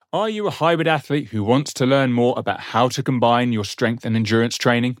Are you a hybrid athlete who wants to learn more about how to combine your strength and endurance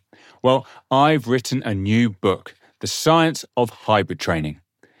training? Well, I've written a new book, The Science of Hybrid Training.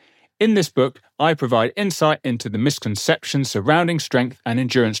 In this book, I provide insight into the misconceptions surrounding strength and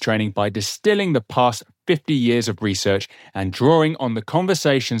endurance training by distilling the past 50 years of research and drawing on the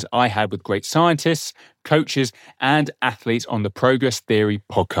conversations I had with great scientists, coaches, and athletes on the Progress Theory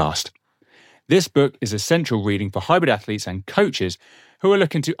podcast. This book is essential reading for hybrid athletes and coaches who are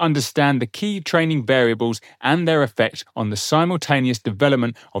looking to understand the key training variables and their effect on the simultaneous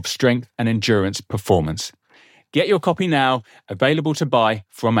development of strength and endurance performance. Get your copy now, available to buy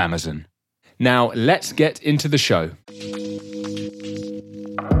from Amazon. Now, let's get into the show.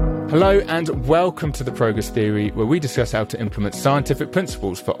 Hello and welcome to the Progress Theory, where we discuss how to implement scientific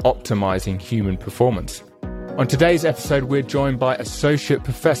principles for optimizing human performance. On today's episode, we're joined by Associate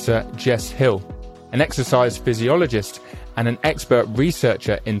Professor Jess Hill, an exercise physiologist and an expert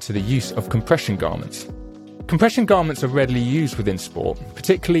researcher into the use of compression garments. Compression garments are readily used within sport,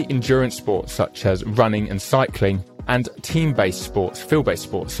 particularly endurance sports such as running and cycling, and team-based sports, field-based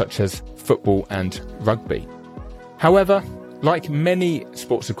sports such as football and rugby. However, like many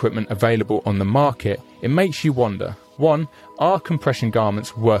sports equipment available on the market, it makes you wonder, 1, are compression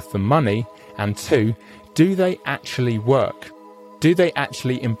garments worth the money? And 2, do they actually work? Do they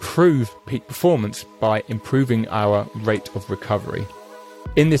actually improve peak performance by improving our rate of recovery?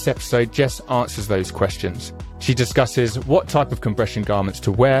 In this episode, Jess answers those questions. She discusses what type of compression garments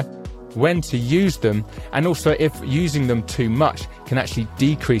to wear, when to use them, and also if using them too much can actually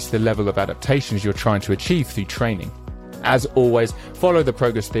decrease the level of adaptations you're trying to achieve through training. As always, follow the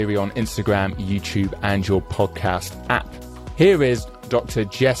Progress Theory on Instagram, YouTube, and your podcast app. Here is Dr.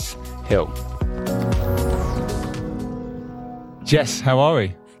 Jess Hill. Jess, how are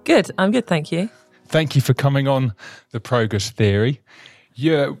we? Good. I'm good, thank you. Thank you for coming on the Progress Theory.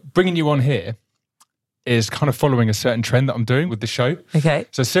 Bringing you on here is kind of following a certain trend that I'm doing with the show. Okay.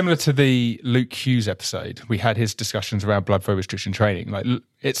 So similar to the Luke Hughes episode, we had his discussions around blood flow restriction training. Like,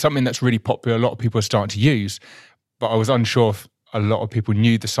 it's something that's really popular. A lot of people are starting to use, but I was unsure if a lot of people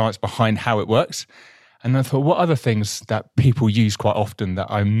knew the science behind how it works. And I thought, what other things that people use quite often that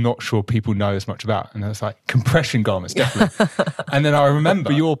I'm not sure people know as much about? And I was like, compression garments, definitely. And then I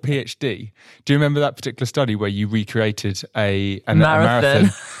remember your PhD. Do you remember that particular study where you recreated a marathon?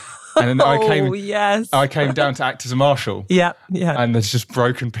 And then I came down to act as a marshal. Yeah. And there's just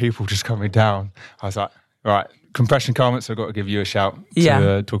broken people just coming down. I was like, right, compression garments, I've got to give you a shout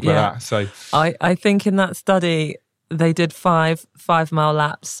to talk about that. So I think in that study, they did 5-mile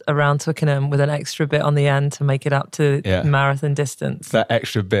laps around Twickenham with an extra bit on the end to make it up to marathon distance. That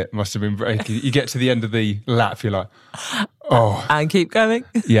extra bit must have been great. You get to the end of the lap, you're like, oh. And keep going.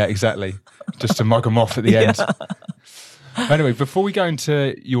 Yeah, exactly. Just to mug them off at the end. Anyway, before we go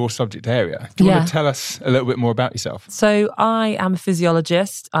into your subject area, do you want to tell us a little bit more about yourself? So I am a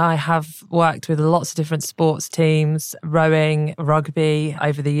physiologist. I have worked with lots of different sports teams, rowing, rugby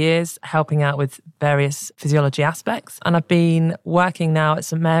over the years, helping out with various physiology aspects. And I've been working now at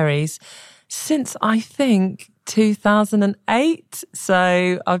St Mary's since, I think, 2008.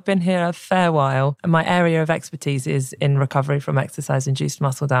 So I've been here a fair while. And my area of expertise is in recovery from exercise-induced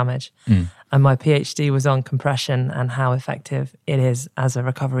muscle damage. And my PhD was on compression and how effective it is as a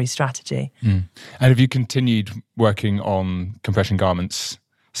recovery strategy. And have you continued working on compression garments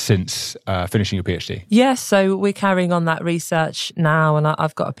since finishing your PhD? Yes, so we're carrying on that research now, and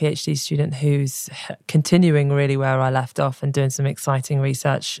I've got a PhD student who's continuing really where I left off and doing some exciting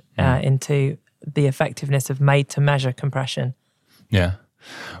research into the effectiveness of made-to-measure compression. Yeah.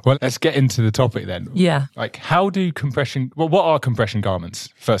 Well, let's get into the topic then. Yeah. Like, what are compression garments,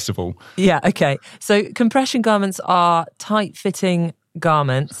 first of all? Yeah, okay. So compression garments are tight-fitting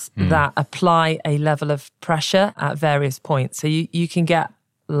garments that apply a level of pressure at various points. So you can get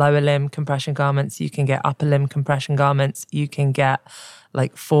lower limb compression garments, you can get upper limb compression garments, you can get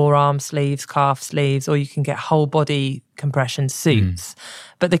like forearm sleeves, calf sleeves, or you can get whole body compression suits.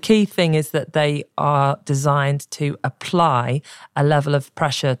 But the key thing is that they are designed to apply a level of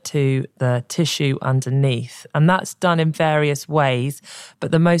pressure to the tissue underneath. And that's done in various ways.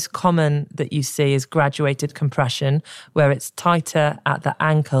 But the most common that you see is graduated compression, where it's tighter at the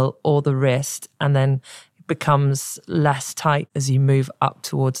ankle or the wrist, and then becomes less tight as you move up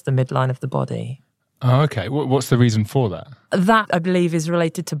towards the midline of the body. Oh, okay. What's the reason for that? That, I believe, is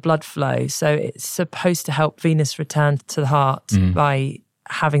related to blood flow. So it's supposed to help venous return to the heart by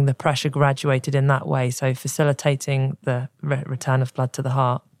having the pressure graduated in that way. So facilitating the return of blood to the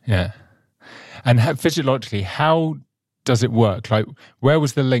heart. Yeah. And physiologically, how does it work? Like, where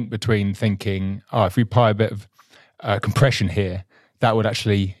was the link between thinking, if we apply a bit of compression here, that would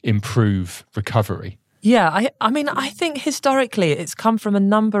actually improve recovery? Yeah, I think historically it's come from a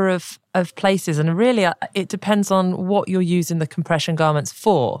number of places, and really it depends on what you're using the compression garments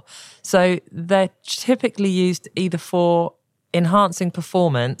for. So they're typically used either for enhancing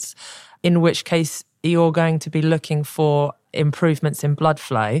performance, in which case you're going to be looking for improvements in blood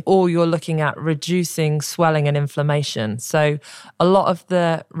flow, or you're looking at reducing swelling and inflammation. So a lot of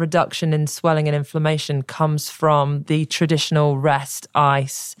the reduction in swelling and inflammation comes from the traditional rest,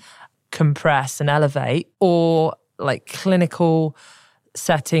 ice, compress and elevate, or like clinical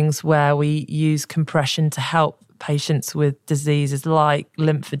settings where we use compression to help patients with diseases like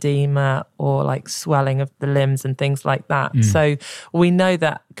lymphedema or like swelling of the limbs and things like that. So we know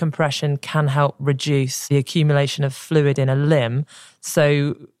that compression can help reduce the accumulation of fluid in a limb.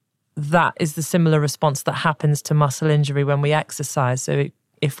 So that is the similar response that happens to muscle injury when we exercise. So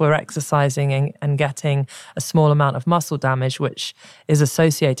if we're exercising and getting a small amount of muscle damage, which is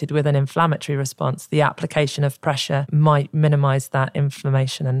associated with an inflammatory response, the application of pressure might minimize that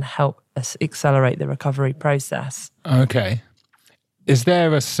inflammation and help us accelerate the recovery process. Okay. Is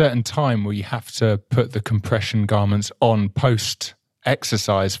there a certain time where you have to put the compression garments on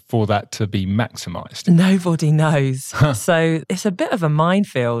post-exercise for that to be maximized? Nobody knows. So it's a bit of a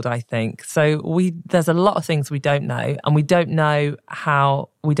minefield, I think. So there's a lot of things we don't know, and we don't know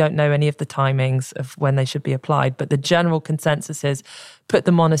any of the timings of when they should be applied. But the general consensus is put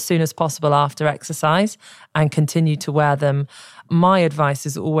them on as soon as possible after exercise and continue to wear them. My advice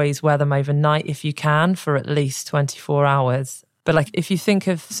is always wear them overnight if you can, for at least 24 hours. But like if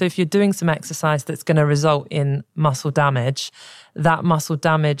you're doing some exercise that's going to result in muscle damage, that muscle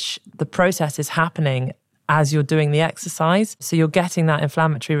damage, the process is happening as you're doing the exercise. So you're getting that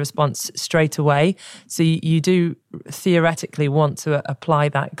inflammatory response straight away. So you do theoretically want to apply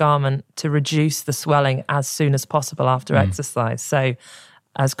that garment to reduce the swelling as soon as possible after exercise. So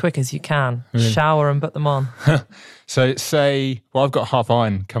as quick as you can, shower and put them on. So I've got half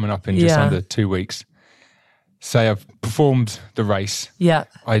iron coming up in just under 2 weeks. Say I've performed the race. Yeah.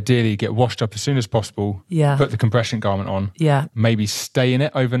 Ideally get washed up as soon as possible. Yeah. Put the compression garment on. Yeah. Maybe stay in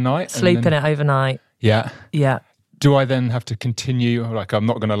it overnight. Sleep in it overnight. Yeah. Yeah. Do I then have to continue? Like, I'm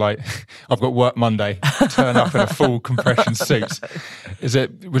not going to I've got work Monday, turn up in a full compression suit.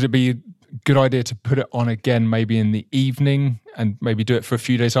 Would it be a good idea to put it on again maybe in the evening and maybe do it for a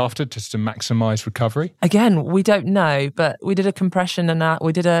few days after just to maximize recovery? Again, we don't know, but we did a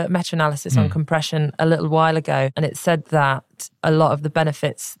meta-analysis on compression a little while ago, and it said that a lot of the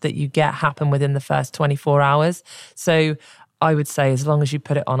benefits that you get happen within the first 24 hours. So I would say as long as you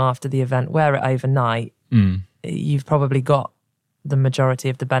put it on after the event, wear it overnight, you've probably got the majority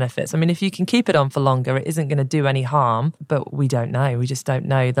of the benefits. I mean, if you can keep it on for longer, it isn't going to do any harm, but we don't know. We just don't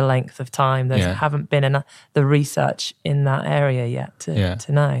know the length of time. There haven't been the research in that area yet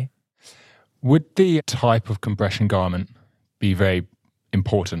to know. Would the type of compression garment be very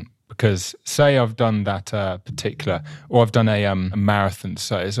important? Because say I've done that or I've done a marathon,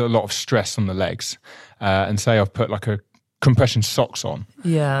 so it's a lot of stress on the legs, and say I've put like a compression socks on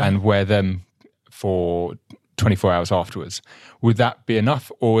and wear them for 24 hours afterwards. Would that be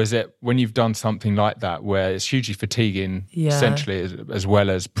enough? Or is it when you've done something like that where it's hugely fatiguing essentially as well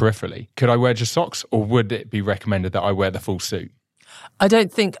as peripherally, could I wear just socks, or would it be recommended that I wear the full suit? I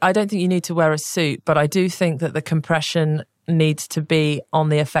don't think you need to wear a suit, but I do think that the compression needs to be on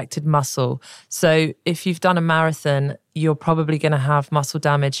the affected muscle. So if you've done a marathon, you're probably going to have muscle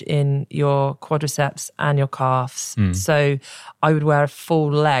damage in your quadriceps and your calves. So I would wear a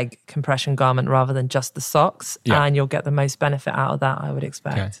full leg compression garment rather than just the socks, and you'll get the most benefit out of that, I would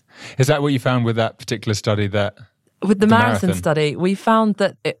expect. Okay. Is that what you found with that particular study? With the marathon study, we found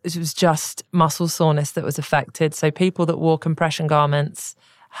that it was just muscle soreness that was affected. So people that wore compression garments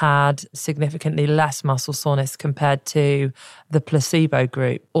had significantly less muscle soreness compared to the placebo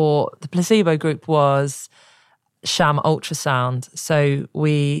group. Or the placebo group was sham ultrasound. So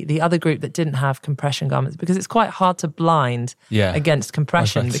the other group that didn't have compression garments, because it's quite hard to blind against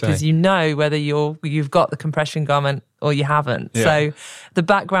compression, because you know whether you've got the compression garment or you haven't. Yeah. So the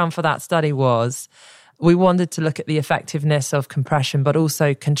background for that study was we wanted to look at the effectiveness of compression, but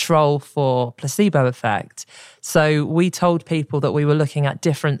also control for placebo effect. So we told people that we were looking at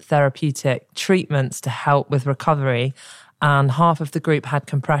different therapeutic treatments to help with recovery. And half of the group had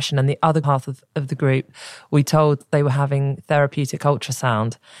compression, and the other half of the group, we told they were having therapeutic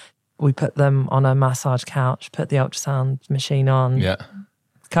ultrasound. We put them on a massage couch, put the ultrasound machine on,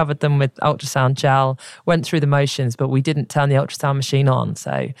 covered them with ultrasound gel, went through the motions, but we didn't turn the ultrasound machine on.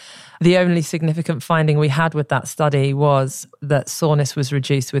 So the only significant finding we had with that study was that soreness was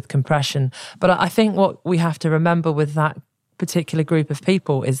reduced with compression. But I think what we have to remember with that particular group of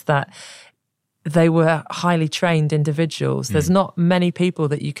people is that they were highly trained individuals. There's not many people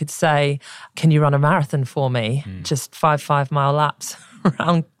that you could say, can you run a marathon for me? Just 5-mile laps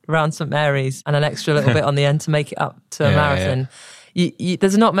around St Mary's and an extra little bit on the end to make it up to a marathon.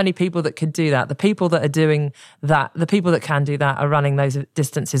 There's not many people that could do that. The people that are doing that, the people that can do that are running those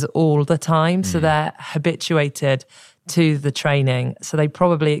distances all the time. So they're habituated to the training. So they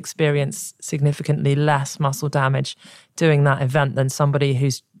probably experience significantly less muscle damage doing that event than somebody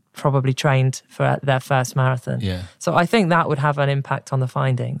who's probably trained for their first marathon. Yeah. So I think that would have an impact on the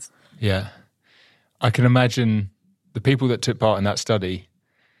findings. Yeah. I can imagine the people that took part in that study,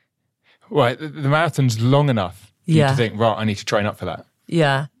 right, the marathon's long enough for you to think, right, I need to train up for that.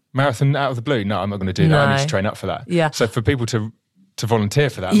 Yeah. Marathon out of the blue, no, I'm not going to do that. I need to train up for that. Yeah. So for people to volunteer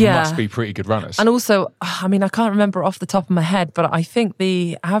for that must be pretty good runners. And also, I mean, I can't remember off the top of my head, but I think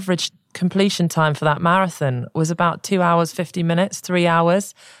the average completion time for that marathon was about 2 hours, 50 minutes, 3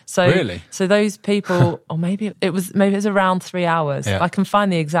 hours. So, really? So those people, or maybe it was around 3 hours. Yeah. I can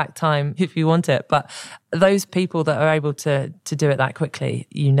find the exact time if you want it. But those people that are able to do it that quickly,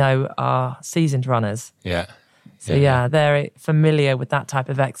 are seasoned runners. Yeah. So they're familiar with that type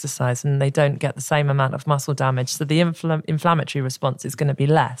of exercise and they don't get the same amount of muscle damage. So the inflammatory response is going to be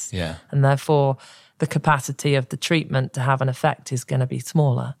less. Yeah. And therefore the capacity of the treatment to have an effect is going to be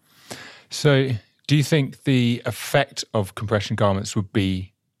smaller. So do you think the effect of compression garments would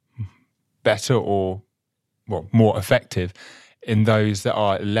be better or more effective in those that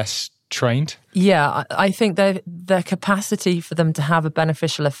are less trained? Yeah, I think their capacity for them to have a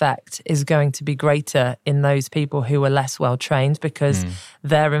beneficial effect is going to be greater in those people who are less well trained because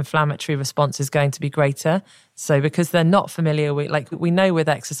their inflammatory response is going to be greater. So because they're not familiar with, like we know with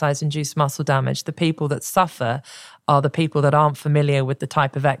exercise-induced muscle damage, the people that suffer are the people that aren't familiar with the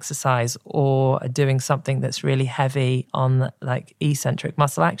type of exercise or are doing something that's really heavy on like eccentric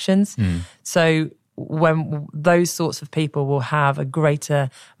muscle actions. So when those sorts of people will have a greater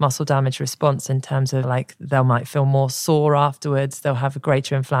muscle damage response in terms of like they might feel more sore afterwards, they'll have a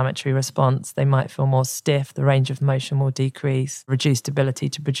greater inflammatory response, they might feel more stiff, the range of motion will decrease, reduced ability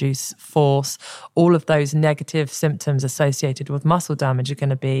to produce force. All of those negative symptoms associated with muscle damage are going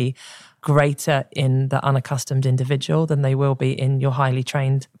to be greater in the unaccustomed individual than they will be in your highly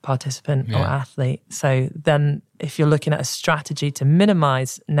trained participant or athlete. So then if you're looking at a strategy to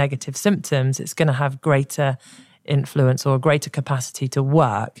minimize negative symptoms, it's going to have greater influence or a greater capacity to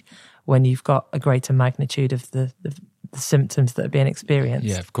work when you've got a greater magnitude of the symptoms that are being experienced.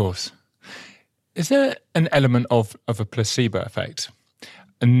 Yeah, of course. Is there an element of a placebo effect?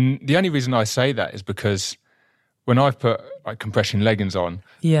 And the only reason I say that is because when I've put like compression leggings on,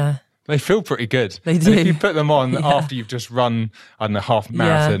 they feel pretty good. They do. And if you put them on after you've just run, I don't know, half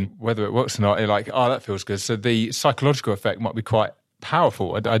marathon, whether it works or not, you're like, oh, that feels good. So the psychological effect might be quite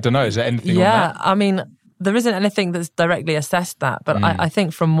powerful. I don't know. Is there anything on that? Yeah, I mean, there isn't anything that's directly assessed that. But I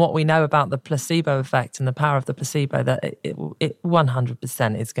think from what we know about the placebo effect and the power of the placebo, that it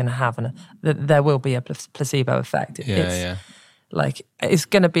 100% is going to have there will be a placebo effect. Like, it's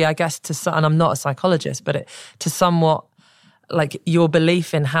going to be, I guess, and I'm not a psychologist, but to somewhat, like your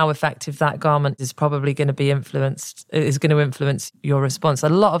belief in how effective that garment is probably going to influence your response. A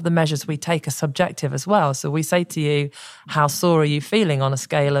lot of the measures we take are subjective as well. So we say to you, how sore are you feeling on a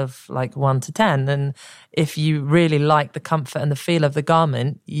scale of like 1 to 10? And if you really like the comfort and the feel of the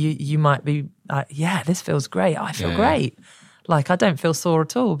garment, you might be like, yeah, this feels great. I feel great. Like, I don't feel sore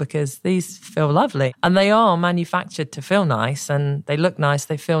at all because these feel lovely. And they are manufactured to feel nice and they look nice,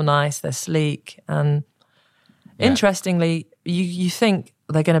 they feel nice, they're sleek. And interestingly, you think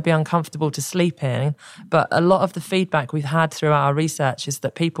they're going to be uncomfortable to sleep in, but a lot of the feedback we've had through our research is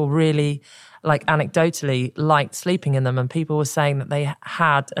that people really, like anecdotally, liked sleeping in them, and people were saying that they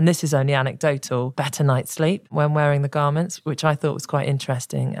had, and this is only anecdotal, better night's sleep when wearing the garments, which I thought was quite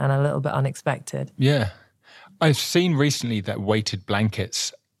interesting and a little bit unexpected. Yeah. I've seen recently that weighted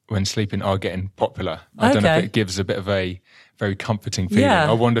blankets when sleeping are getting popular. I don't know if it gives a bit of a very comforting feeling.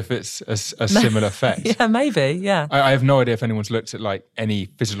 I wonder if it's a similar effect. Yeah, maybe, yeah. I have no idea if anyone's looked at like any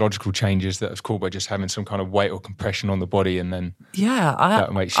physiological changes that are caused by just having some kind of weight or compression on the body and then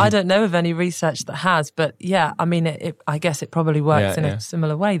I don't know of any research that has, but yeah, I mean, I guess it probably works in a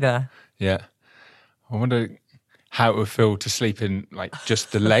similar way there. Yeah. I wonder how it would feel to sleep in like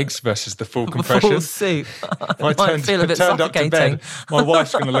just the legs versus the full compression. Full suit. If I turned up to bed, my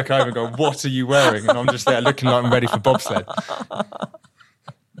wife's going to look over and go, what are you wearing? And I'm just there looking like I'm ready for bobsled.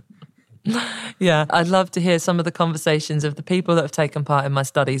 Yeah, I'd love to hear some of the conversations of the people that have taken part in my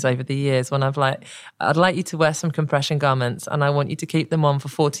studies over the years when I'd like you to wear some compression garments and I want you to keep them on for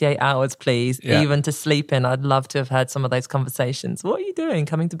 48 hours, please, even to sleep in. I'd love to have heard some of those conversations. What are you doing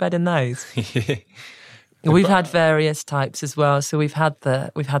coming to bed in those? We've had various types as well. So we've had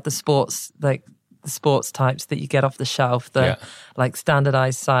the sports, like the sports types that you get off the shelf, like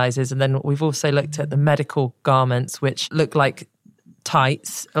standardized sizes. And then we've also looked at the medical garments, which look like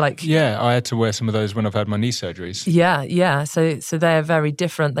tights. I had to wear some of those when I've had my knee surgeries. Yeah. So they're very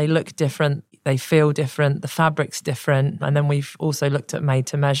different. They look different. They feel different. The fabric's different. And then we've also looked at made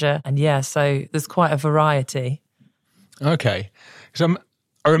to measure. And so there's quite a variety. Okay. Because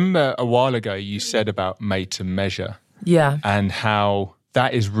I remember a while ago you said about made to measure. Yeah. And how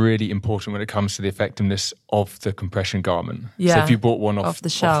that is really important when it comes to the effectiveness of the compression garment. Yeah. So if you bought one off the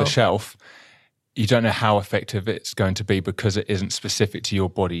shelf, you don't know how effective it's going to be because it isn't specific to your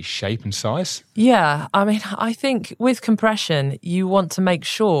body shape and size. Yeah, I mean, I think with compression, you want to make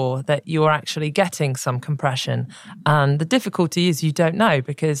sure that you're actually getting some compression. And the difficulty is you don't know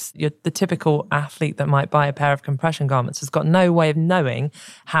because the typical athlete that might buy a pair of compression garments has got no way of knowing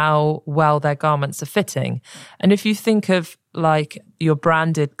how well their garments are fitting. And if you think of like your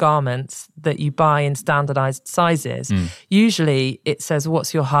branded garments that you buy in standardized sizes, usually it says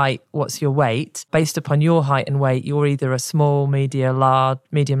what's your height, what's your weight. Based upon your height and weight, you're either a small, medium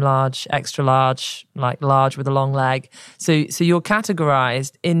large, extra large, like large with a long leg. So you're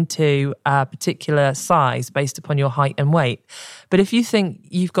categorized into a particular size based upon your height and weight. But if you think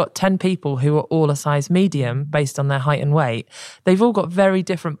you've got 10 people who are all a size medium based on their height and weight, they've all got very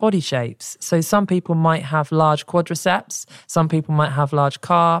different body shapes. So some people might have large quadriceps, some people might have large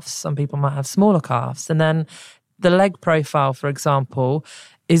calves, some people might have smaller calves. And then the leg profile, for example,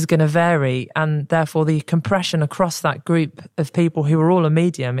 is going to vary. And therefore the compression across that group of people who are all a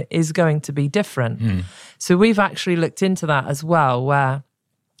medium is going to be different. So we've actually looked into that as well, where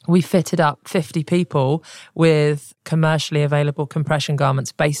we fitted up 50 people with commercially available compression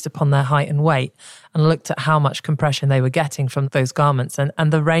garments based upon their height and weight and looked at how much compression they were getting from those garments.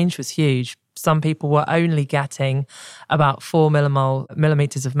 And the range was huge. Some people were only getting about 4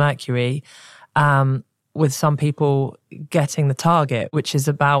 millimeters of mercury, with some people getting the target, which is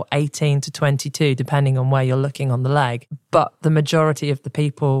about 18 to 22, depending on where you're looking on the leg. But the majority of the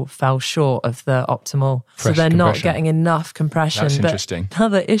people fell short of the optimal. So they're not getting enough compression. That's interesting.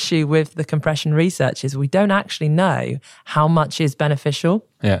 Another issue with the compression research is we don't actually know how much is beneficial.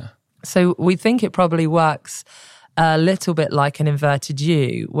 Yeah. So we think it probably works a little bit like an inverted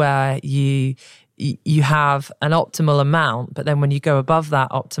U, where you have an optimal amount, but then when you go above that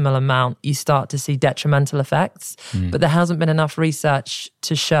optimal amount, you start to see detrimental effects. But there hasn't been enough research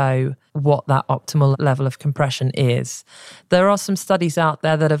to show what that optimal level of compression is. There are some studies out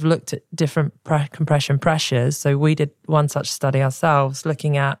there that have looked at different compression pressures. So we did one such study ourselves,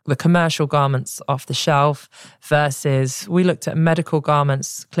 looking at the commercial garments off the shelf versus we looked at medical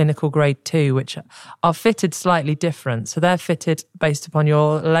garments, clinical grade 2, which are fitted slightly different. So they're fitted based upon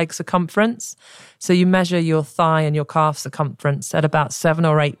your leg circumference. So you measure your thigh and your calf circumference at about 7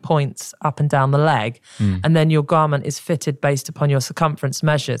 or 8 points up and down the leg. And then your garment is fitted based upon your circumference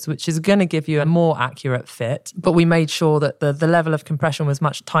measures, which is going to give you a more accurate fit. But we made sure that the level of compression was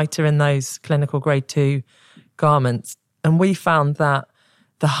much tighter in those clinical grade 2 garments. And we found that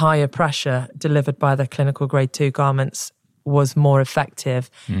the higher pressure delivered by the clinical grade 2 garments was more effective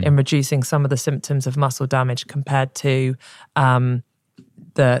in reducing some of the symptoms of muscle damage compared to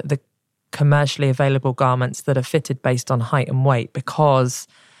the commercially available garments that are fitted based on height and weight, because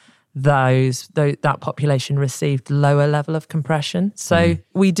that population received lower level of compression. So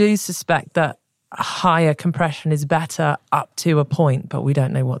we do suspect that higher compression is better up to a point, but we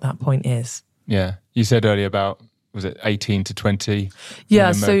don't know what that point is. Yeah. You said earlier about, was it 18 to 20?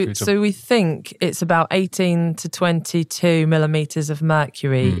 Yeah, so we think it's about 18 to 22 millimeters of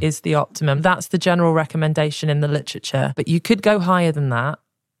mercury is the optimum. That's the general recommendation in the literature. But you could go higher than that,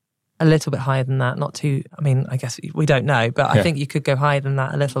 a little bit higher than that, not too, I mean, I guess we don't know, but I think you could go higher than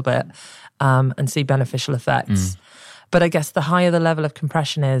that a little bit and see beneficial effects. But I guess the higher the level of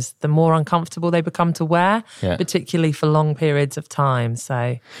compression is, the more uncomfortable they become to wear, particularly for long periods of time.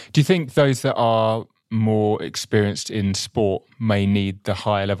 So, do you think those that are more experienced in sport may need the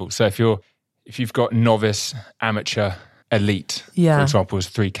higher level? So if you've got novice, amateur, elite, for example, as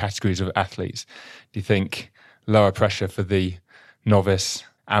 3 categories of athletes, do you think lower pressure for the novice,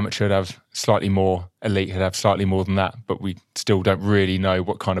 amateur would have slightly more, elite would have slightly more than that, but we still don't really know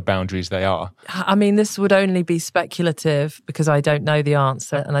what kind of boundaries they are? I mean, this would only be speculative because I don't know the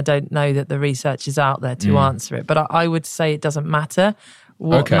answer and I don't know that the research is out there to answer it. But I would say it doesn't matter.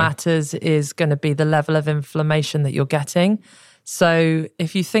 What matters is going to be the level of inflammation that you're getting. So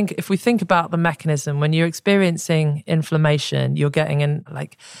if we think about the mechanism, when you're experiencing inflammation, you're getting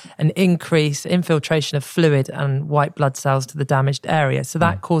an increase, infiltration of fluid and white blood cells to the damaged area. So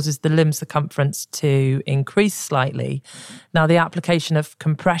that causes the limb circumference to increase slightly. Now, the application of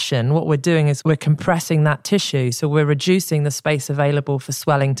compression, what we're doing is we're compressing that tissue. So we're reducing the space available for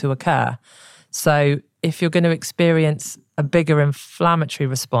swelling to occur. So if you're going to experience a bigger inflammatory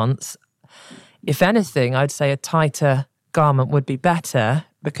response, if anything, I'd say a tighter garment would be better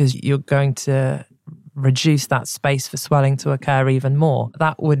because you're going to reduce that space for swelling to occur even more.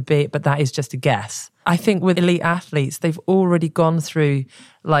 That would be, but that is just a guess. I think with elite athletes, they've already gone through,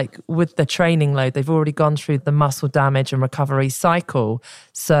 like with the training load, they've already gone through the muscle damage and recovery cycle.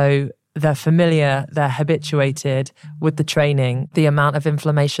 So they're familiar, they're habituated with the training. The amount of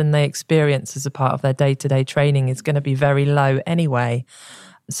inflammation they experience as a part of their day-to-day training is going to be very low anyway.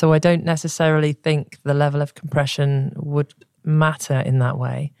 So I don't necessarily think the level of compression would matter in that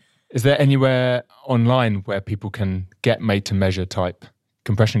way. Is there anywhere online where people can get made-to-measure type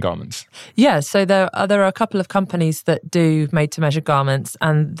compression garments? Yeah, so there are a couple of companies that do made-to-measure garments,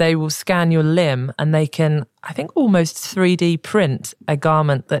 and they will scan your limb and they can, I think, almost 3D print a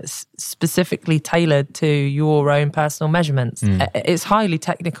garment that's specifically tailored to your own personal measurements. It's highly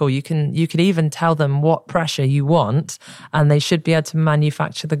technical. You can even tell them what pressure you want, and they should be able to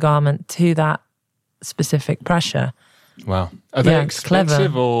manufacture the garment to that specific pressure. Wow. Are they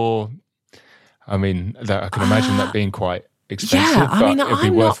expensive clever. Or, I mean, I can imagine that being quite expensive, yeah, I mean, but it'd be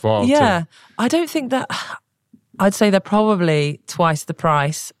worthwhile. I don't think that. I'd say they're probably twice the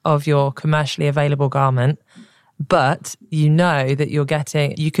price of your commercially available garment, but you know that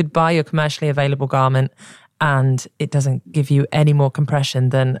you could buy your commercially available garment and it doesn't give you any more compression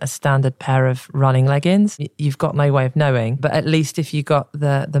than a standard pair of running leggings. You've got no way of knowing, but at least if you got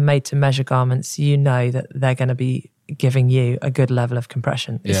the made-to-measure garments, you know that they're going to be giving you a good level of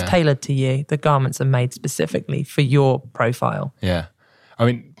compression. It's tailored to you. The garments are made specifically for your profile. Yeah. I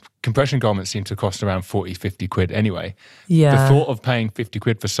mean, compression garments seem to cost around 40, 50 quid anyway. Yeah. The thought of paying 50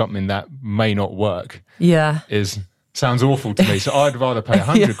 quid for something that may not work sounds awful to me. So I'd rather pay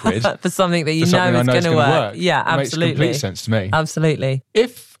 100 quid for something that you know is going to work. Yeah, absolutely. It makes complete sense to me. Absolutely.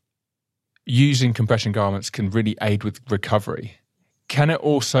 If using compression garments can really aid with recovery, can it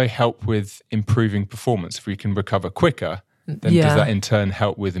also help with improving performance? If we can recover quicker, then does that in turn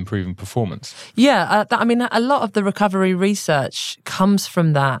help with improving performance? Yeah, I mean, a lot of the recovery research comes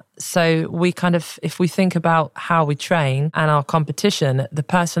from that. So we if we think about how we train and our competition, the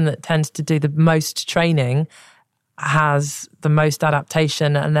person that tends to do the most training has the most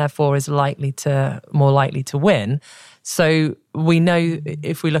adaptation and therefore is more likely to win. So we know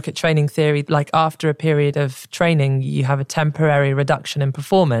if we look at training theory, like after a period of training, you have a temporary reduction in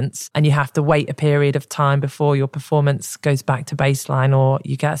performance and you have to wait a period of time before your performance goes back to baseline or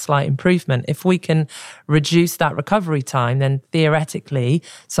you get a slight improvement. If we can reduce that recovery time, then theoretically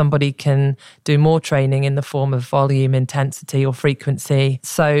somebody can do more training in the form of volume, intensity or frequency.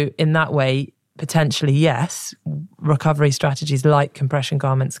 So in that way, potentially, yes, recovery strategies like compression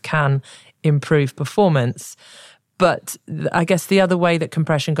garments can improve performance. But I guess the other way that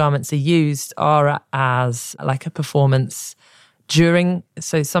compression garments are used are as like a performance during.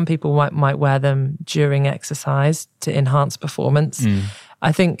 So some people might wear them during exercise to enhance performance.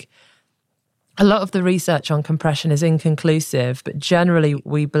 I think a lot of the research on compression is inconclusive, but generally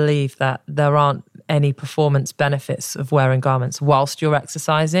we believe that there aren't any performance benefits of wearing garments whilst you're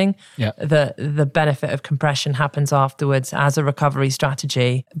exercising. Yeah. The benefit of compression happens afterwards as a recovery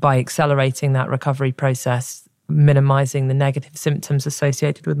strategy by accelerating that recovery process, minimizing the negative symptoms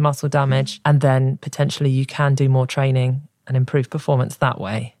associated with muscle damage, and then potentially you can do more training and improve performance that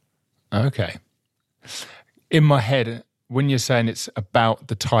way. Okay. In my head, when you're saying it's about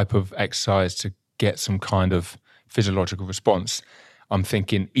the type of exercise to get some kind of physiological response, I'm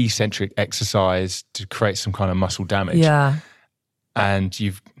thinking eccentric exercise to create some kind of muscle damage. Yeah. And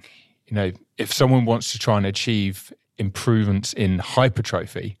if someone wants to try and achieve improvements in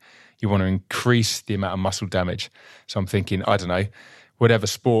hypertrophy, you want to increase the amount of muscle damage. So I'm thinking, I don't know, whatever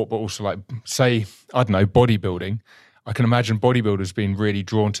sport, but also like, say, I don't know, bodybuilding. I can imagine bodybuilders being really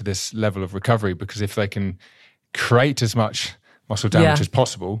drawn to this level of recovery because if they can create as much muscle damage as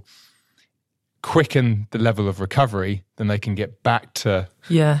possible, quicken the level of recovery, then they can get back to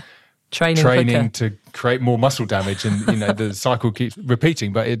training to create more muscle damage. And, the cycle keeps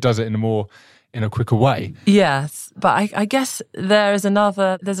repeating, but it does it in a quicker way. Yes, but I guess there's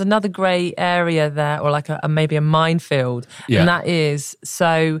another grey area there, or like maybe a minefield, and that is,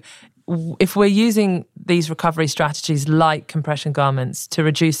 so if we're using these recovery strategies like compression garments to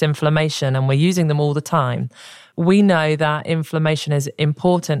reduce inflammation, and we're using them all the time, we know that inflammation is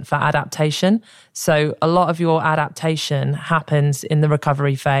important for adaptation. So a lot of your adaptation happens in the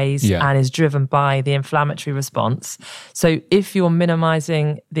recovery phase and is driven by the inflammatory response. So if you're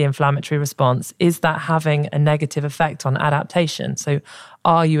minimizing the inflammatory response, is that having a negative effect on adaptation? So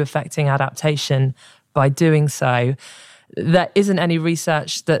are you affecting adaptation by doing so? There isn't any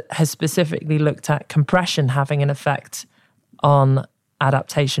research that has specifically looked at compression having an effect on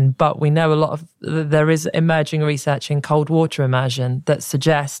adaptation, but we know there is emerging research in cold water immersion that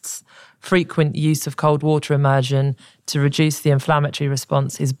suggests frequent use of cold water immersion to reduce the inflammatory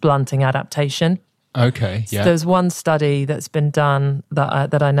response is blunting adaptation. Okay, yeah. So there's one study that's been done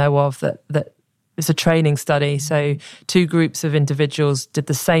that I know of that it's a training study. So 2 groups of individuals did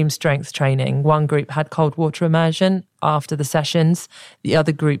the same strength training. One group had cold water immersion after the sessions. The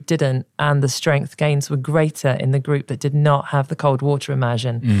other group didn't. And the strength gains were greater in the group that did not have the cold water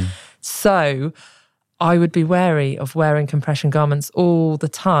immersion. So I would be wary of wearing compression garments all the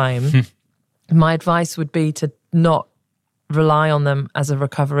time. My advice would be to not rely on them as a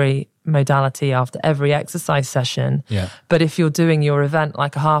recovery modality after every exercise session. But if you're doing your event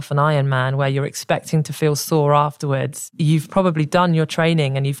like a half an Ironman where you're expecting to feel sore afterwards, you've probably done your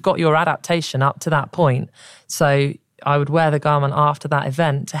training and you've got your adaptation up to that point. So I would wear the garment after that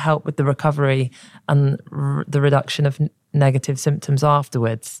event to help with the recovery and the reduction of negative symptoms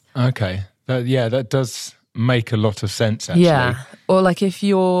afterwards. Okay. That does make a lot of sense, actually. Yeah. Or like if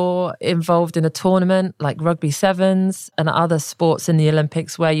you're involved in a tournament like rugby sevens and other sports in the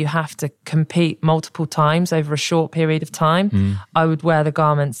Olympics where you have to compete multiple times over a short period of time, I would wear the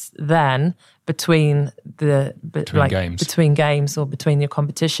garments then between games or between your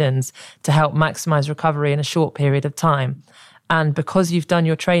competitions to help maximize recovery in a short period of time. And because you've done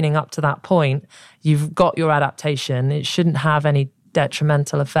your training up to that point, you've got your adaptation. It shouldn't have any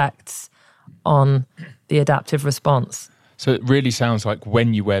detrimental effects on the adaptive response. So it really sounds like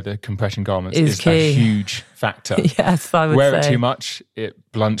when you wear the compression garments is a huge factor. Yes, I would say. Wear it too much, it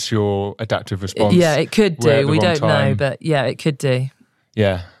blunts your adaptive response. Yeah, it could do. We don't know, but yeah, it could do.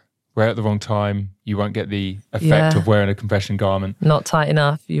 Yeah. Wear it at the wrong time, you won't get the effect of wearing a compression garment. Not tight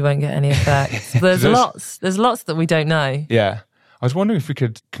enough, you won't get any effect. There's lots that we don't know. Yeah. I was wondering if we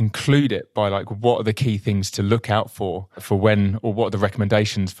could conclude it by what are the key things to look out for when, or what are the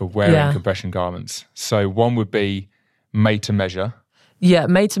recommendations for wearing compression garments? So one would be made to measure. Yeah,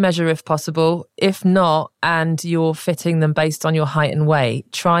 made to measure if possible. If not, and you're fitting them based on your height and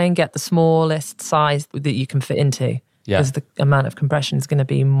weight, try and get the smallest size that you can fit into. Because the amount of compression is going to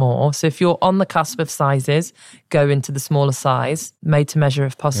be more. So if you're on the cusp of sizes, go into the smaller size, made to measure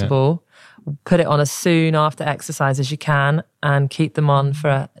if possible. Put it on as soon after exercise as you can and keep them on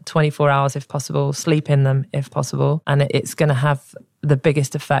for 24 hours if possible. Sleep in them if possible. And it's going to have the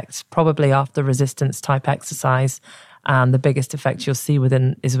biggest effect probably after resistance type exercise. And the biggest effect you'll see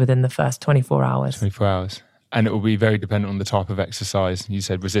within the first 24 hours. 24 hours. And it will be very dependent on the type of exercise. You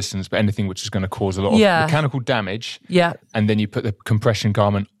said resistance, but anything which is going to cause a lot of mechanical damage. Yeah. And then you put the compression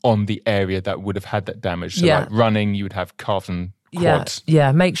garment on the area that would have had that damage. So like running, you would have calves and quads.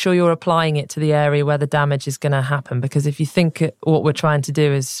 Yeah. Make sure you're applying it to the area where the damage is going to happen. Because if you think what we're trying to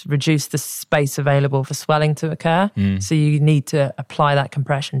do is reduce the space available for swelling to occur, so you need to apply that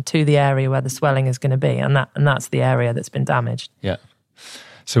compression to the area where the swelling is going to be. And that's the area that's been damaged. Yeah.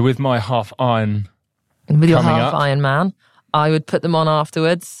 So with my half iron... With your half Ironman, I would put them on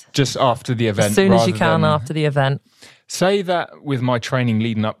afterwards. Just after the event. As soon as you can after the event. Say that with my training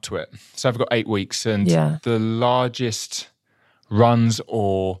leading up to it. So I've got 8 weeks and the largest runs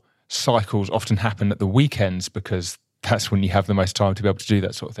or cycles often happen at the weekends because that's when you have the most time to be able to do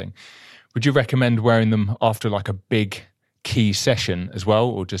that sort of thing. Would you recommend wearing them after like a big key session as well,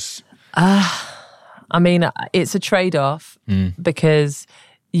 or just... I mean, it's a trade-off because...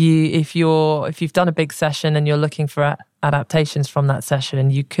 If you've done a big session and you're looking for adaptations from that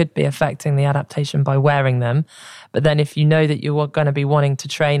session, you could be affecting the adaptation by wearing them. But then if you know that you're going to be wanting to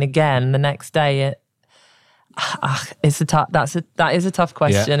train again the next day, that is a tough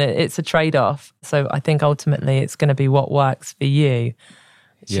question. Yeah. It's a trade-off. So I think ultimately it's going to be what works for you.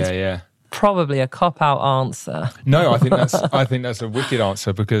 Probably a cop-out answer. No, I think that's a wicked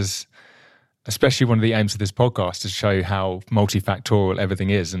answer because... especially one of the aims of this podcast is to show how multifactorial everything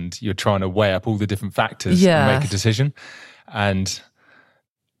is, and you're trying to weigh up all the different factors and make a decision. And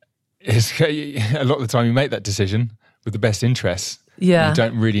it's, a lot of the time you make that decision with the best interests. Yeah. You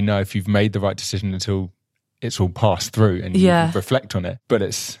don't really know if you've made the right decision until it's all passed through and you reflect on it. But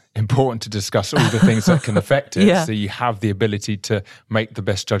it's important to discuss all the things that can affect it. Yeah. So you have the ability to make the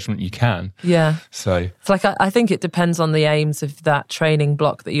best judgment you can. Yeah. So it's like, I think it depends on the aims of that training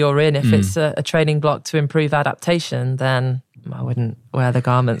block that you're in. If it's a training block to improve adaptation, then I wouldn't wear the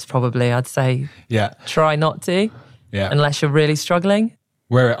garments probably. I'd say try not to, unless you're really struggling.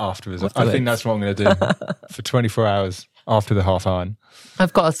 Wear it afterwards. I think that's what I'm going to do for 24 hours after the half iron.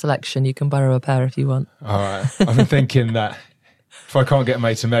 I've got a selection. You can borrow a pair if you want. All right. I've been thinking that if I can't get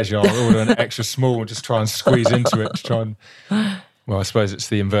made to measure, I'll order an extra small and just try and squeeze into it to try and... Well, I suppose it's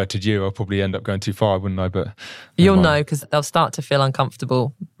the inverted U. I'll probably end up going too far, wouldn't I? But you'll know because they'll start to feel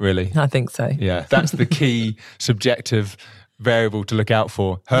uncomfortable. Really? I think so. Yeah. That's the key subjective variable to look out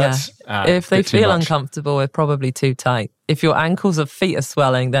for. Hurts. Yeah. If they feel uncomfortable, they're probably too tight. If your ankles or feet are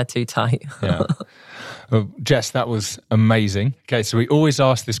swelling, they're too tight. Yeah. Well, Jess, that was amazing. Okay, so we always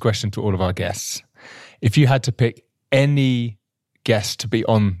ask this question to all of our guests. If you had to pick any guest to be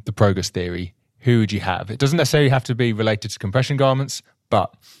on the Progress Theory, who would you have? It doesn't necessarily have to be related to compression garments,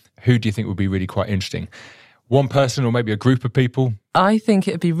 but who do you think would be really quite interesting? One person or maybe a group of people? I think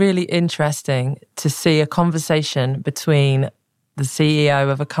it would be really interesting to see a conversation between the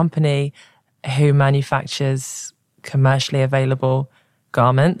CEO of a company who manufactures commercially available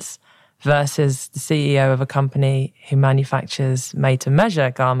garments versus the CEO of a company who manufactures made-to-measure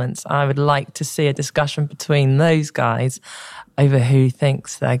garments. I would like to see a discussion between those guys over who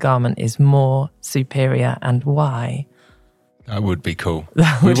thinks their garment is more superior and why. That would be cool.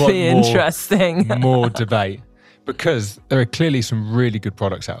 That would be interesting. More debate, because there are clearly some really good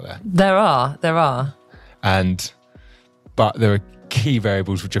products out there. There are. But there are key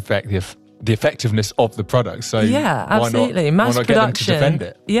variables which affect the effectiveness of the product. So yeah, absolutely. Why not get them to defend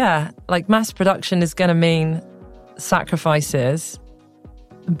it? Yeah, like mass production is going to mean sacrifices,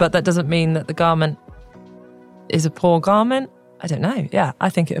 but that doesn't mean that the garment is a poor garment. I don't know. Yeah, I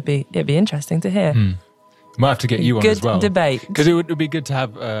think it'd be interesting to hear. Might have to get you on as well. Good debate. Because it would be good to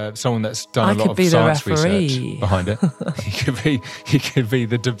have someone that's done a lot of science research behind it. He could be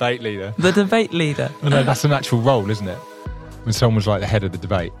the debate leader. The debate leader. Well, no, that's an actual role, isn't it? When someone's like the head of the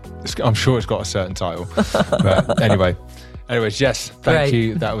debate. I'm sure it's got a certain title. But anyways, Jess, thank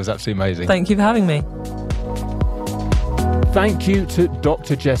you. That was absolutely amazing. Thank you for having me. Thank you to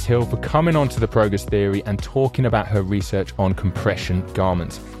Dr. Jess Hill for coming on to the Progress Theory and talking about her research on compression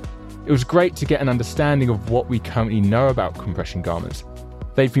garments. It was great to get an understanding of what we currently know about compression garments.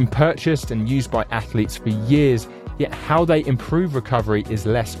 They've been purchased and used by athletes for years, yet how they improve recovery is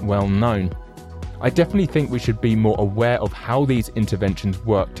less well known. I definitely think we should be more aware of how these interventions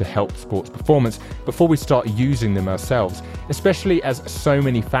work to help sports performance before we start using them ourselves, especially as so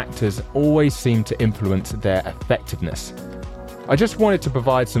many factors always seem to influence their effectiveness. I just wanted to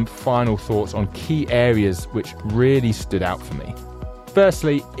provide some final thoughts on key areas which really stood out for me.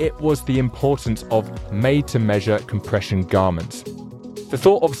 Firstly, it was the importance of made-to-measure compression garments. The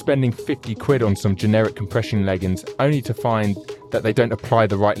thought of spending 50 quid on some generic compression leggings only to find that they don't apply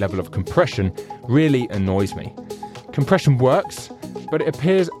the right level of compression really annoys me. Compression works, but it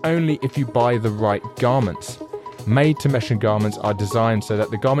appears only if you buy the right garments. Made-to-measure garments are designed so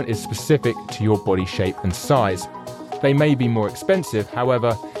that the garment is specific to your body shape and size. They may be more expensive,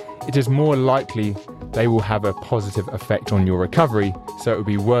 however, it is more likely they will have a positive effect on your recovery, so it would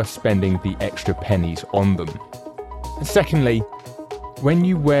be worth spending the extra pennies on them. And secondly, when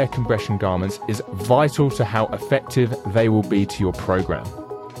you wear compression garments is vital to how effective they will be to your program.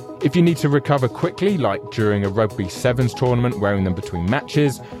 If you need to recover quickly, like during a rugby sevens tournament wearing them between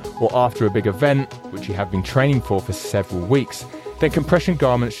matches, or after a big event, which you have been training for several weeks, then compression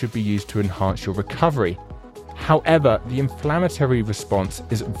garments should be used to enhance your recovery. However, the inflammatory response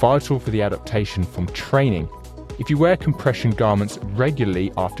is vital for the adaptation from training. If you wear compression garments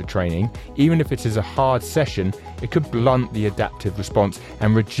regularly after training, even if it is a hard session, it could blunt the adaptive response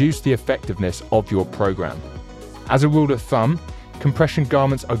and reduce the effectiveness of your program. As a rule of thumb, compression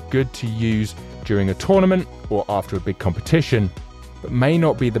garments are good to use during a tournament or after a big competition, but may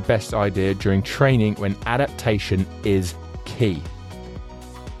not be the best idea during training when adaptation is key.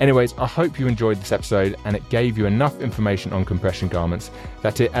 Anyways, I hope you enjoyed this episode and it gave you enough information on compression garments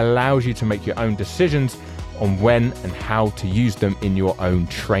that it allows you to make your own decisions on when and how to use them in your own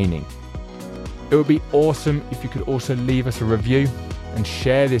training. It would be awesome if you could also leave us a review and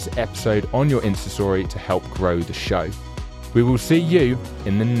share this episode on your Insta story to help grow the show. We will see you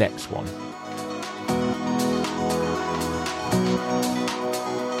in the next one.